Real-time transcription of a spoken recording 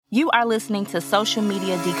You are listening to Social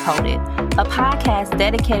Media Decoded, a podcast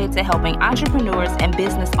dedicated to helping entrepreneurs and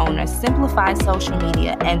business owners simplify social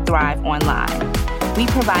media and thrive online. We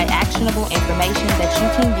provide actionable information that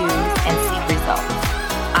you can use and see results.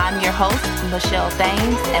 I'm your host, Michelle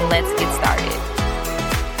Thames, and let's get started.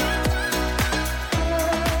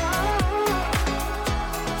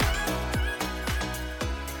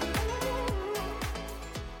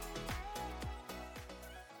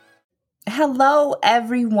 Hello,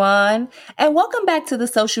 everyone, and welcome back to the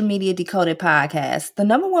Social Media Decoded podcast, the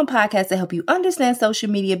number one podcast to help you understand social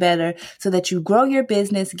media better so that you grow your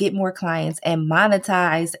business, get more clients, and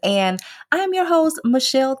monetize. And I'm your host,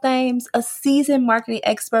 Michelle Thames, a seasoned marketing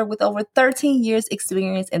expert with over 13 years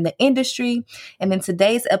experience in the industry. And in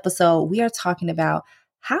today's episode, we are talking about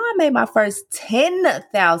how I made my first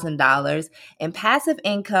 $10,000 in passive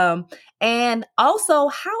income and also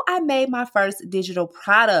how I made my first digital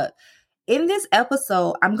product. In this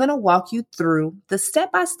episode, I'm going to walk you through the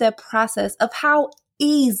step-by-step process of how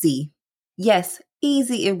easy, yes,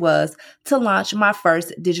 easy it was to launch my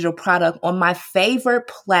first digital product on my favorite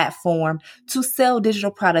platform to sell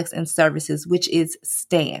digital products and services, which is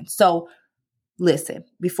Stan. So listen,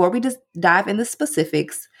 before we just dive into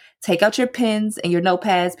specifics, take out your pens and your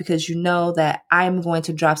notepads because you know that I am going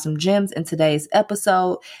to drop some gems in today's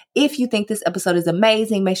episode. If you think this episode is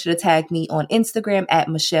amazing, make sure to tag me on Instagram at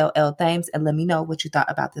Michelle L. Thames and let me know what you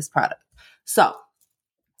thought about this product. So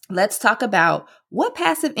let's talk about what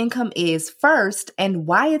passive income is first and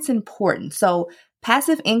why it's important. So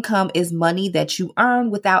passive income is money that you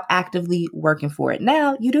earn without actively working for it.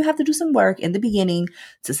 Now, you do have to do some work in the beginning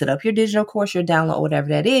to set up your digital course, your download, whatever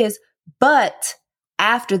that is. But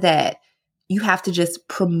after that, you have to just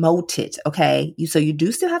promote it, okay? So you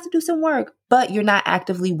do still have to do some work, but you're not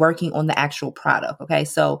actively working on the actual product, okay?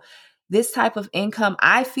 So this type of income,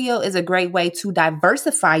 I feel, is a great way to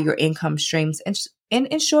diversify your income streams and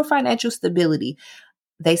ensure financial stability.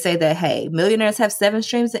 They say that, hey, millionaires have 7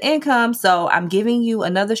 streams of income. So I'm giving you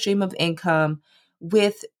another stream of income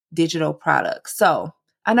with digital products. So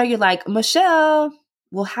I know you're like, Michelle,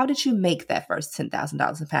 well, how did you make that first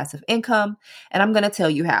 $10,000 in passive income? And I'm going to tell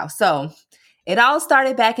you how. So it all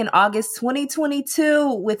started back in August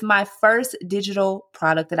 2022 with my first digital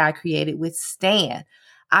product that I created with Stan.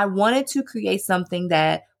 I wanted to create something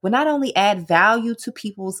that would not only add value to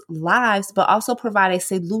people's lives, but also provide a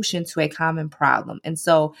solution to a common problem. And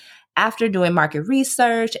so after doing market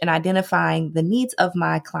research and identifying the needs of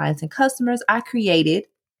my clients and customers, I created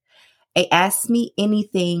a Ask Me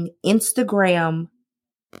Anything Instagram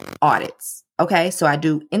audits. Okay, so I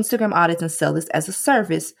do Instagram audits and sell this as a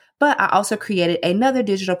service, but I also created another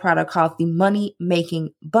digital product called the Money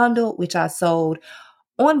Making Bundle, which I sold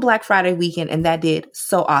on Black Friday weekend, and that did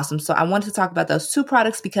so awesome. So I wanted to talk about those 2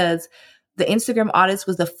 products because the Instagram audits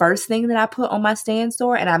was the first thing that I put on my Stan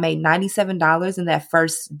store, and I made $97 in that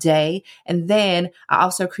first day. And then I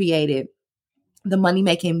also created the Money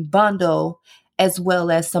Making Bundle as well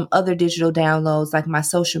as some other digital downloads like my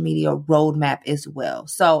social media roadmap as well.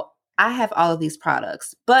 So I have all of these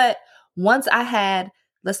products. But once I had,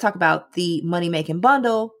 let's talk about the Money Making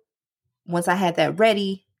Bundle. Once I had that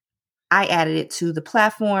ready, I added it to the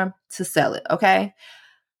platform to sell it, okay?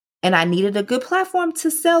 And I needed a good platform to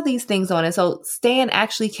sell these things on. And so Stan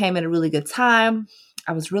actually came at a really good time.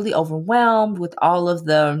 I was really overwhelmed with all of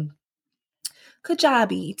the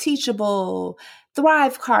Kajabi, Teachable,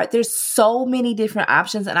 Thrivecart. There's so many different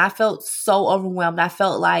options, and I felt so overwhelmed. I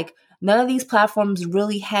felt like none of these platforms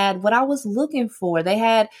really had what I was looking for. They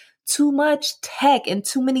had too much tech and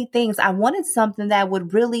too many things. I wanted something that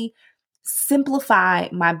would really simplify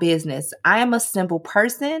my business. I am a simple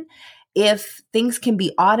person. If things can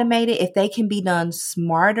be automated, if they can be done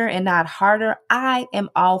smarter and not harder, I am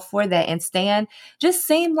all for that. And Stan just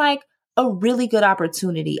seemed like a really good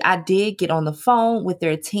opportunity. I did get on the phone with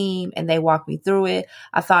their team and they walked me through it.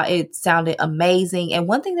 I thought it sounded amazing. And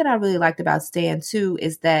one thing that I really liked about Stan too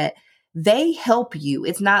is that they help you.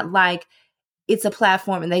 It's not like it's a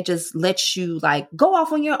platform and they just let you like go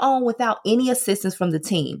off on your own without any assistance from the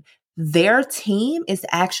team. Their team is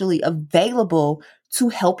actually available to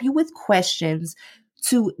help you with questions,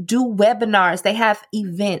 to do webinars. They have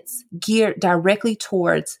events geared directly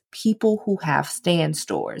towards people who have Stan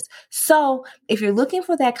stores. So if you're looking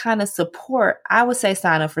for that kind of support, I would say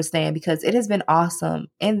sign up for Stan because it has been awesome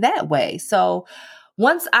in that way. So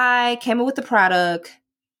once I came in with the product,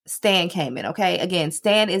 Stan came in, okay? Again,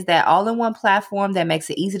 Stan is that all-in-one platform that makes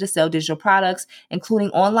it easy to sell digital products, including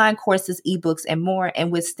online courses, ebooks, and more.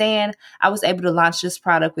 And with Stan, I was able to launch this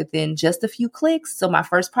product within just a few clicks. So my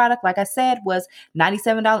first product, like I said, was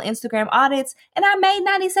 $97 Instagram audits, and I made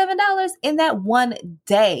 $97 in that one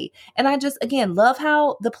day. And I just, again, love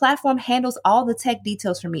how the platform handles all the tech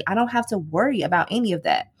details for me. I don't have to worry about any of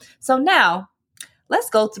that. So now, let's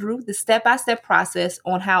go through the step-by-step process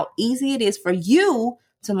on how easy it is for you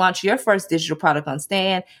to launch your first digital product on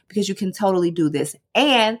Stan, because you can totally do this.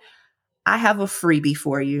 And I have a freebie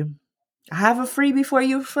for you.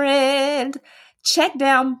 Friend. Check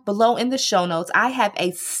down below in the show notes. I have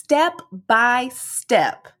a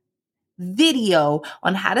step-by-step video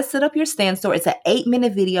on how to set up your Stan store. It's an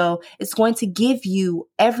 8-minute video. It's going to give you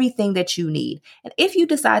everything that you need. And if you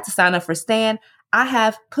decide to sign up for Stan, I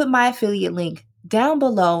have put my affiliate link down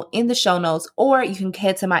below in the show notes, or you can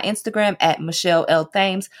head to my Instagram at Michelle L.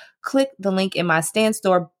 Thames, click the link in my Stan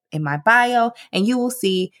store in my bio, and you will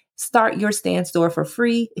see start your Stan store for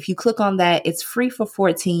free. If you click on that, it's free for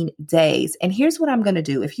 14 days. And here's what I'm going to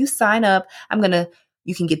do. If you sign up,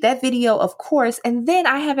 you can get that video, of course, and then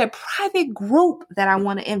I have a private group that I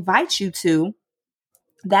want to invite you to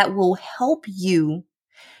that will help you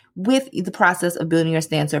with the process of building your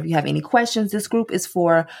Stan store. If you have any questions, this group is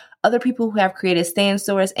for other people who have created Stan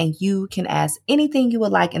stores, and you can ask anything you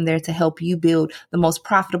would like in there to help you build the most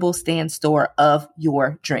profitable Stan store of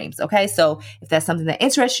your dreams. Okay, so if that's something that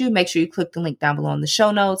interests you, make sure you click the link down below in the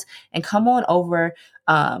show notes and come on over.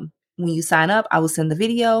 When you sign up, I will send the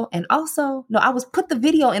video, and also, I will put the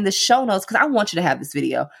video in the show notes because I want you to have this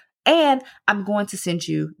video, and I'm going to send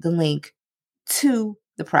you the link to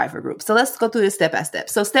the private group. So let's go through this step by step.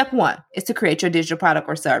 So step 1 is to create your digital product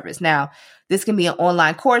or service. Now, this can be an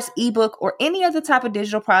online course, ebook, or any other type of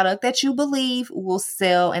digital product that you believe will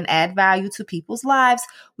sell and add value to people's lives.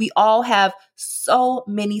 We all have so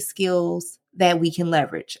many skills that we can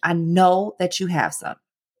leverage. I know that you have some.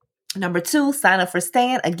 Number 2, sign up for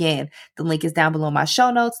Stan. Again, the link is down below in my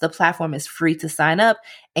show notes. The platform is free to sign up.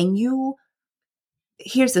 And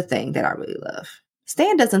here's the thing that I really love.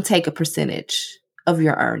 Stan doesn't take a percentage of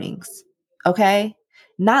your earnings, okay?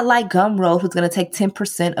 Not like Gumroad, who's going to take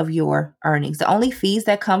 10% of your earnings. The only fees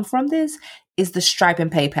that come from this is the Stripe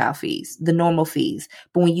and PayPal fees, the normal fees.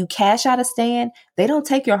 But when you cash out a Stan, they don't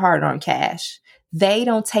take your hard-earned cash. They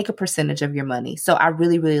don't take a percentage of your money. So I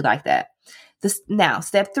really, really like that. Now,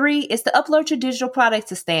 step 3 is to upload your digital product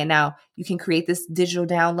to Stan. Now, you can create this digital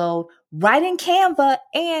download right in Canva.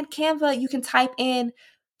 And Canva, you can type in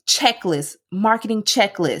checklist, marketing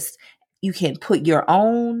checklist. You can put your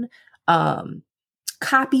own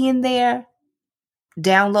copy in there,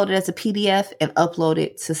 download it as a PDF, and upload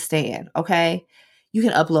it to Stan, okay? You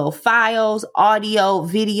can upload files, audio,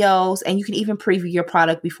 videos, and you can even preview your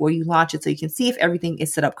product before you launch it so you can see if everything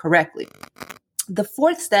is set up correctly. The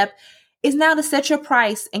 4th step is now to set your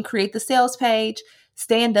price and create the sales page.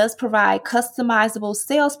 Stan does provide customizable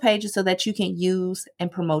sales pages so that you can use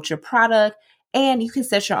and promote your product. And you can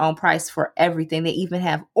set your own price for everything. They even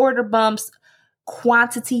have order bumps,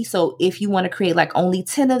 quantity. So if you want to create like only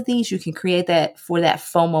 10 of these, you can create that for that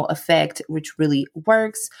FOMO effect, which really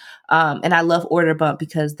works. And I love order bump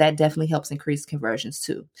because that definitely helps increase conversions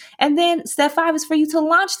too. And then step 5 is for you to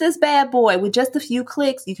launch this bad boy. With just a few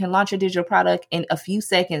clicks, you can launch your digital product in a few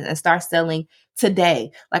seconds and start selling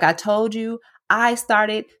today. Like I told you, I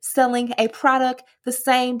started selling a product the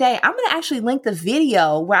same day. I'm going to actually link the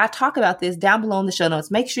video where I talk about this down below in the show notes.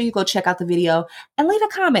 Make sure you go check out the video and leave a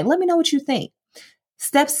comment. Let me know what you think.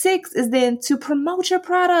 Step 6 is then to promote your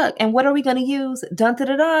product. And what are we going to use?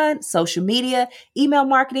 Dun, social media, email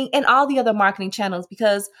marketing, and all the other marketing channels,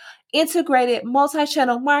 because integrated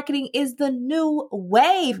multi-channel marketing is the new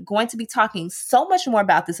wave. Going to be talking so much more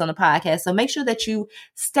about this on the podcast. So make sure that you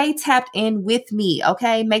stay tapped in with me.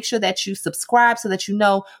 Okay. Make sure that you subscribe so that you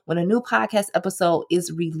know when a new podcast episode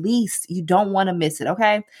is released. You don't want to miss it.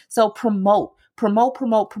 Okay. So promote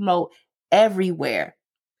everywhere.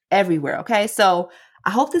 Okay. So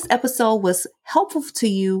I hope this episode was helpful to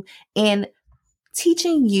you in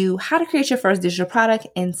teaching you how to create your first digital product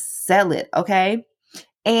and sell it. Okay.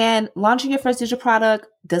 And launching your first digital product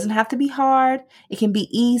doesn't have to be hard. It can be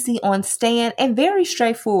easy on Stan and very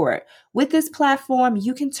straightforward. With this platform,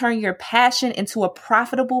 you can turn your passion into a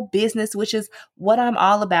profitable business, which is what I'm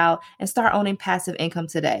all about, and start owning passive income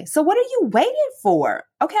today. So what are you waiting for?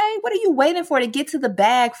 Okay, what are you waiting for to get to the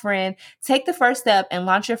bag, friend? Take the first step and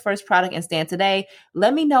launch your first product in Stan today.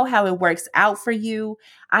 Let me know how it works out for you.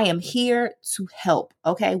 I am here to help,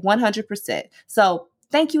 okay, 100%. So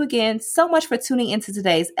Thank you again so much for tuning into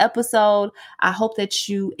today's episode. I hope that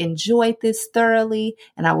you enjoyed this thoroughly,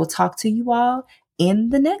 and I will talk to you all in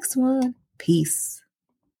the next one. Peace.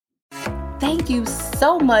 Thank you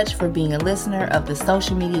so much for being a listener of the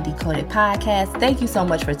Social Media Decoded podcast. Thank you so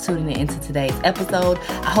much for tuning into today's episode.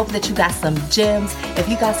 I hope that you got some gems. If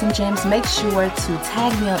you got some gems, make sure to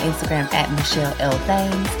tag me on Instagram at Michelle L.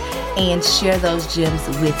 Thames and share those gems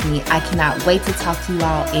with me. I cannot wait to talk to you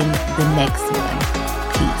all in the next one.